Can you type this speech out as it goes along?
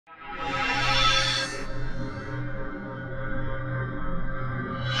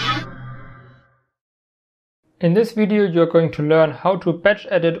In this video you're going to learn how to batch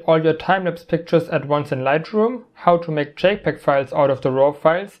edit all your time-lapse pictures at once in Lightroom, how to make JPEG files out of the RAW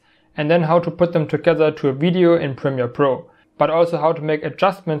files, and then how to put them together to a video in Premiere Pro, but also how to make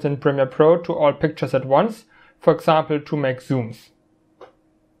adjustments in Premiere Pro to all pictures at once, for example to make zooms.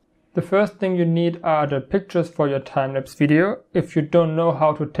 The first thing you need are the pictures for your time-lapse video. If you don't know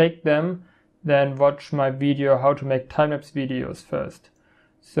how to take them, then watch my video how to make time-lapse videos first.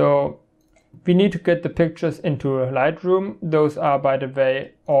 So we need to get the pictures into Lightroom. Those are, by the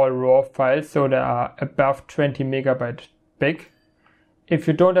way, all RAW files, so they are above 20 megabyte big. If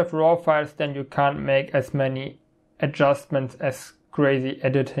you don't have RAW files, then you can't make as many adjustments as crazy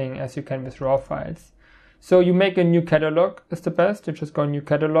editing as you can with RAW files. So you make a new catalog is the best. You just go new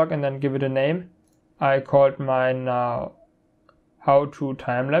catalog and then give it a name. I called mine now how to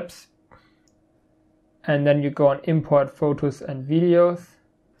time-lapse. And then you go on import photos and videos.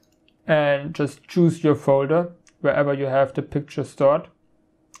 And just choose your folder wherever you have the picture stored.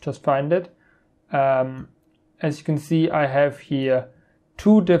 Just find it. As you can see, I have here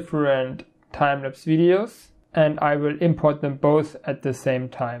two different time-lapse videos and I will import them both at the same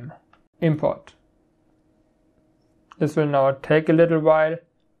time. Import. This will now take a little while.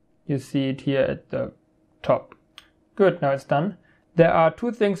 You see it here at the top. Good, now it's done. There are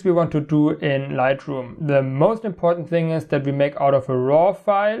two things we want to do in Lightroom. The most important thing is that we make out of a RAW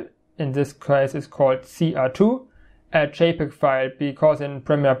file, in this case it's called CR2, a JPEG file, because in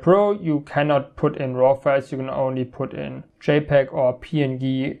Premiere Pro you cannot put in RAW files, you can only put in JPEG or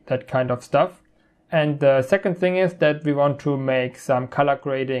PNG, that kind of stuff. And the second thing is that we want to make some color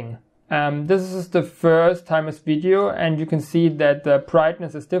grading. This is the first time-lapse video and you can see that the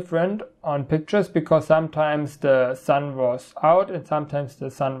brightness is different on pictures because sometimes the sun was out and sometimes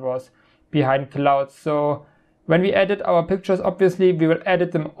the sun was behind clouds. So when we edit our pictures, obviously we will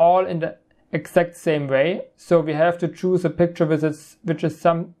edit them all in the exact same way. So we have to choose a picture which is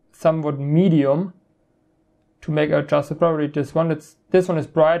somewhat medium to make adjustment. Probably this one. This one is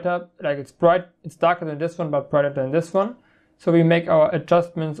brighter, like it's darker than this one, but brighter than this one. So we make our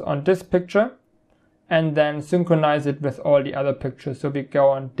adjustments on this picture and then synchronize it with all the other pictures. So we go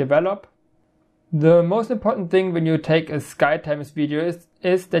on develop. The most important thing when you take a sky time-lapse video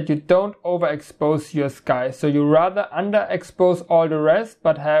is that you don't overexpose your sky. So you rather underexpose all the rest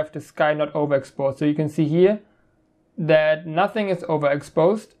but have the sky not overexposed. So you can see here that nothing is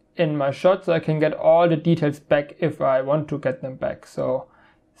overexposed in my shot, so I can get all the details back if I want to get them back. So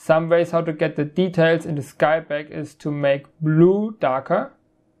some ways how to get the details in the sky back is to make blue darker.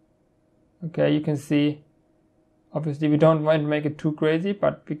 Okay, you can see, obviously we don't want to make it too crazy,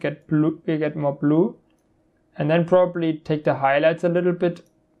 but we get blue, we get more blue. And then probably take the highlights a little bit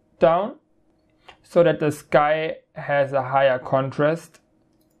down so that the sky has a higher contrast.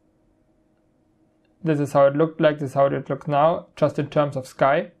 This is how it looked like, this is how it looks now, just in terms of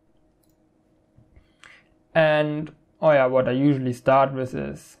sky. And oh yeah, what I usually start with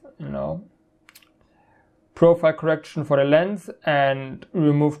is, profile correction for the lens and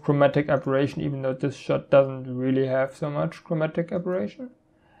remove chromatic aberration, even though this shot doesn't really have so much chromatic aberration.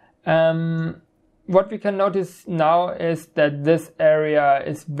 What we can notice now is that this area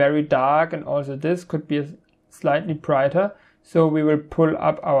is very dark and also this could be slightly brighter. So we will pull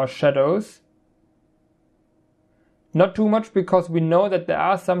up our shadows. Not too much because we know that there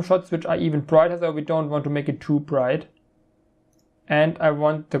are some shots which are even brighter, so we don't want to make it too bright. And I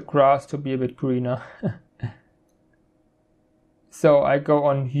want the grass to be a bit greener. So I go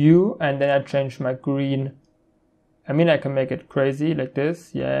on hue and then I change my green. I mean, I can make it crazy like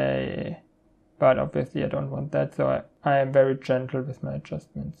this, yay. But obviously I don't want that, so I am very gentle with my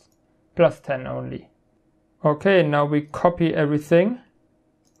adjustments. +10 only. Okay, now we copy everything.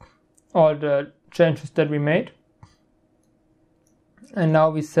 All the changes that we made. And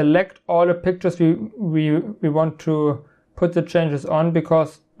now we select all the pictures we want to put the changes on,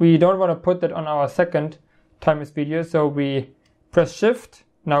 because we don't want to put that on our second time-lapse video. So we press shift,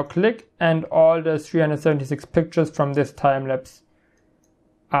 now click, and all the 376 pictures from this time-lapse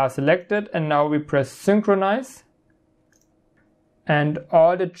are selected. And now we press synchronize and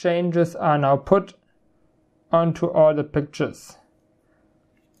all the changes are now put onto all the pictures.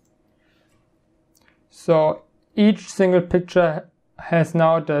 So each single picture has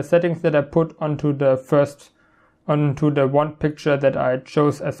now the settings that I put onto the one picture that I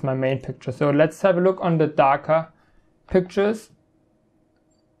chose as my main picture. So let's have a look on the darker pictures,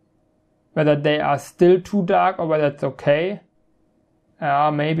 whether they are still too dark or whether it's okay.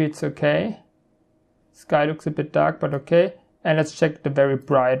 Maybe it's okay. Sky looks a bit dark, but okay. and let's check the very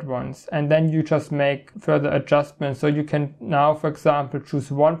bright ones. And then you just make further adjustments. So you can now, for example, choose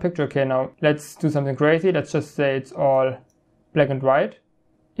one picture. Okay, now let's do something crazy. Let's just say it's all black and white.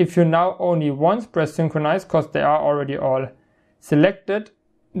 If you now only once press synchronize, because they are already all selected,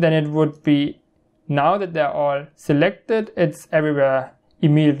 then it would be, now that they're all selected, it's everywhere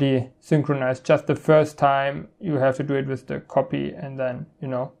immediately synchronized. Just the first time you have to do it with the copy and then,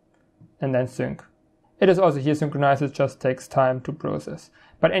 and then sync. It is also here synchronized, it just takes time to process.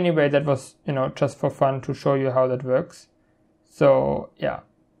 But anyway, that was, just for fun to show you how that works. So yeah.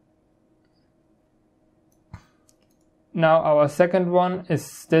 Now our second one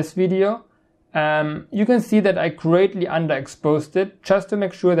is this video. You can see that I greatly underexposed it just to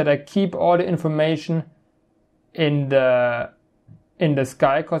make sure that I keep all the information in the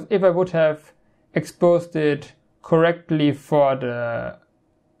sky, because if I would have exposed it correctly for the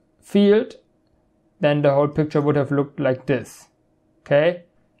field, then the whole picture would have looked like this. Okay,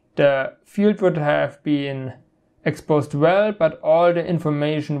 the field would have been exposed well, but all the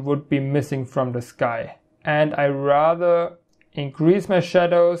information would be missing from the sky. And I rather increase my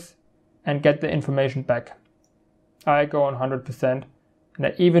shadows and get the information back. I go on 100%, and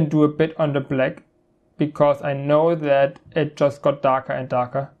I even do a bit on the black, because I know that it just got darker and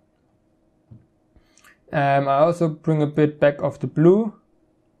darker. I also bring a bit back of the blue.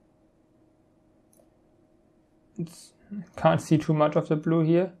 Can't see too much of the blue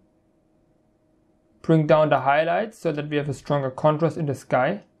here. Bring down the highlights so that we have a stronger contrast in the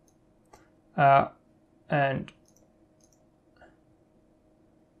sky. And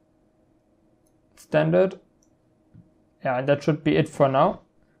standard. Yeah, and that should be it for now.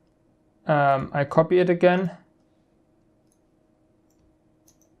 I copy it again.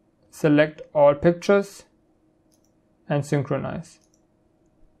 Select all pictures and synchronize.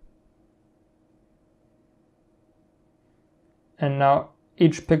 And now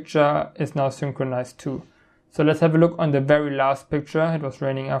each picture is now synchronized too. So let's have a look on the very last picture. It was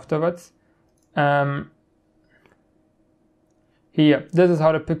raining afterwards. Here, this is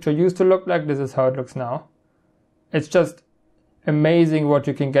how the picture used to look like. This is how it looks now. It's just amazing what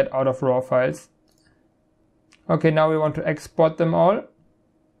you can get out of raw files. Okay, now we want to export them all.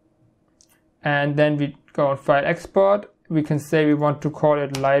 And then we go on File Export. We can say we want to call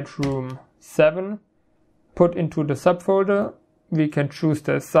it Lightroom 7. Put into the subfolder. We can choose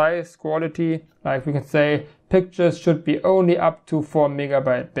the size, quality, like we can say pictures should be only up to 4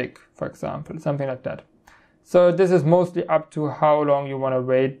 MB big, for example, something like that. So this is mostly up to how long you want to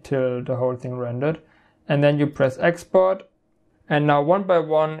wait till the whole thing rendered. And then you press export. And now one by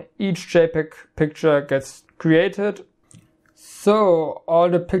one, each JPEG picture gets created. So all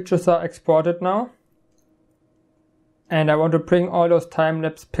the pictures are exported now. And I want to bring all those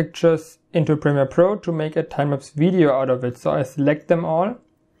time-lapse pictures into Premiere Pro to make a time-lapse video out of it. So I select them all.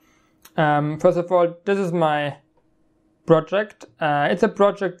 First of all, this is my project. It's a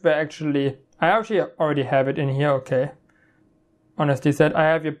project where I actually already have it in here, okay. Honestly said, I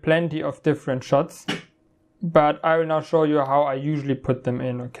have here plenty of different shots. But I will now show you how I usually put them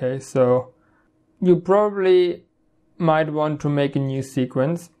in, okay. So you probably might want to make a new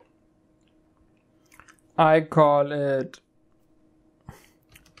sequence. I call it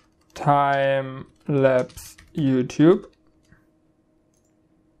Timelapse YouTube.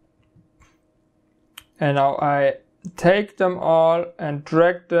 And now I take them all and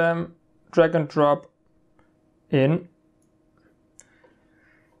drag and drop in.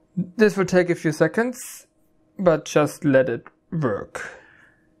 This will take a few seconds, but just let it work.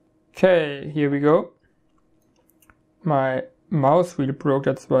 Okay, here we go. My mouse wheel broke,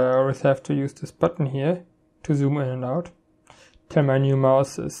 that's why I always have to use this button here to zoom in and out till my new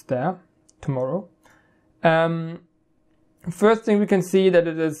mouse is there tomorrow. First thing we can see that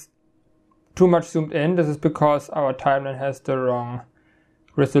it is too much zoomed in. This is because our timeline has the wrong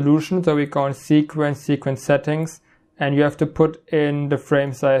resolution. So we go on sequence settings, and you have to put in the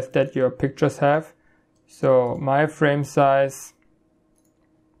frame size that your pictures have. So my frame size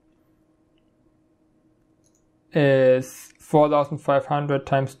is 4500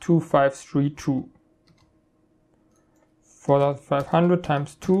 times 2532. 4500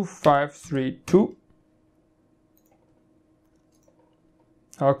 times 2532.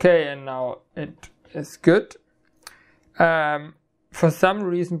 Okay, and now it is good. For some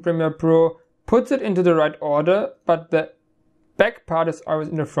reason Premiere Pro puts it into the right order, but the back part is always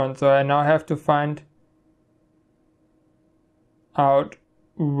in the front, so I now have to find out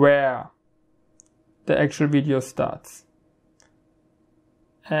where the actual video starts.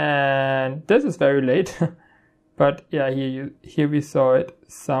 And this is very late, but yeah, here we saw it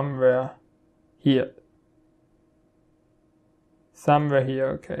somewhere here. Somewhere here,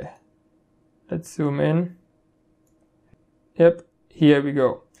 okay. Let's zoom in. Yep, here we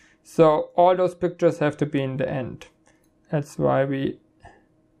go. So all those pictures have to be in the end. That's why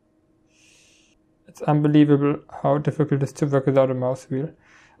it's unbelievable how difficult it is to work without a mouse wheel.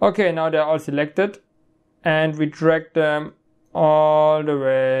 Okay, now they're all selected and we drag them all the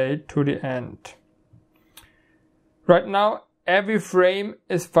way to the end. Right now, every frame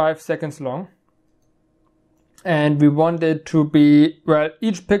is 5 seconds long. And we want it to be, well,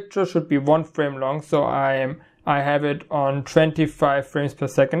 each picture should be 1 frame long. So I have it on 25 frames per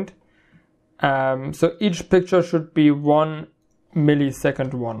second. So each picture should be 1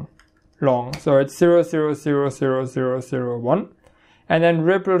 millisecond long. So it's 0.0000001. And then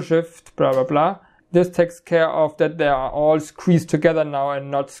ripple shift, blah, blah, blah. This takes care of that they are all squeezed together now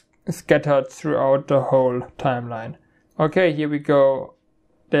and not scattered throughout the whole timeline. Okay, here we go.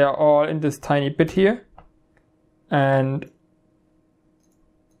 They are all in this tiny bit here. And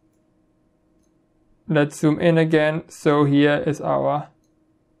let's zoom in again. So here is our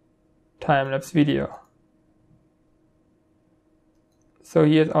time-lapse video. So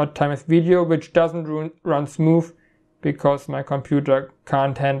here's our time-lapse video, which doesn't run smooth because my computer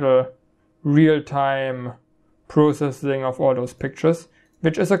can't handle real-time processing of all those pictures,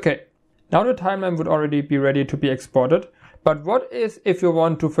 which is okay. Now the timeline would already be ready to be exported. But what is if you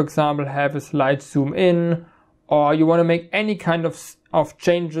want to, for example, have a slight zoom in, or you want to make any kind of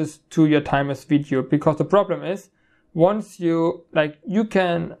changes to your time-lapse video? Because the problem is, once you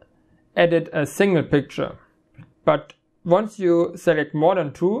can edit a single picture, but once you select more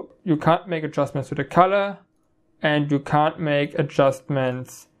than 2, you can't make adjustments to the color, and you can't make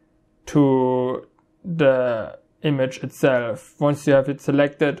adjustments to the image itself. Once you have it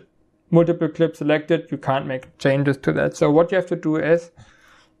selected, multiple clips selected, you can't make changes to that. So what you have to do is,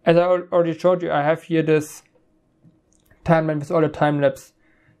 as I already showed you, I have here this timeline with all the time-lapse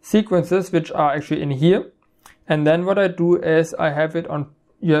sequences, which are actually in here. And then what I do is I have it on,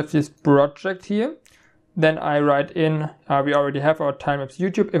 you have this project here. Then I write in, we already have our time-lapse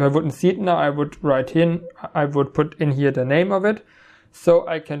YouTube. If I wouldn't see it now, I would put in here the name of it. So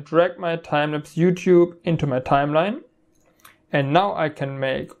I can drag my time-lapse YouTube into my timeline. And now I can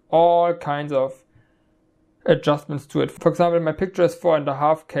make all kinds of adjustments to it. For example, my picture is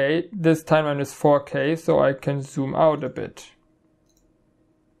 4.5K. This timeline is 4K, so I can zoom out a bit.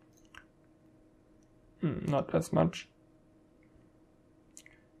 Not as much.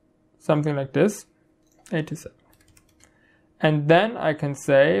 Something like this. 87. And then I can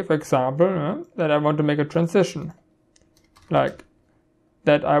say, for example, that I want to make a transition. Like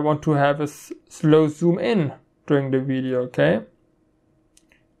that I want to have a slow zoom in during the video, okay?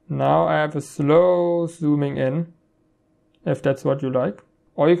 Now I have a slow zooming in, if that's what you like.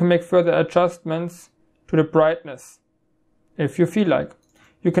 Or you can make further adjustments to the brightness, if you feel like.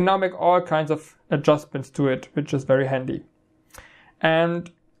 You can now make all kinds of adjustments to it, which is very handy. And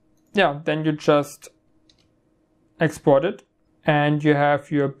yeah, then you just export it and you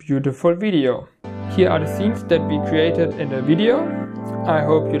have your beautiful video. Here are the scenes that we created in the video. I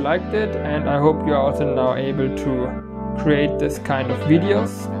hope you liked it, and I hope you are also now able to create this kind of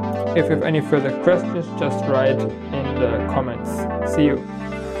videos. If you have any further questions, just write in the comments. See you.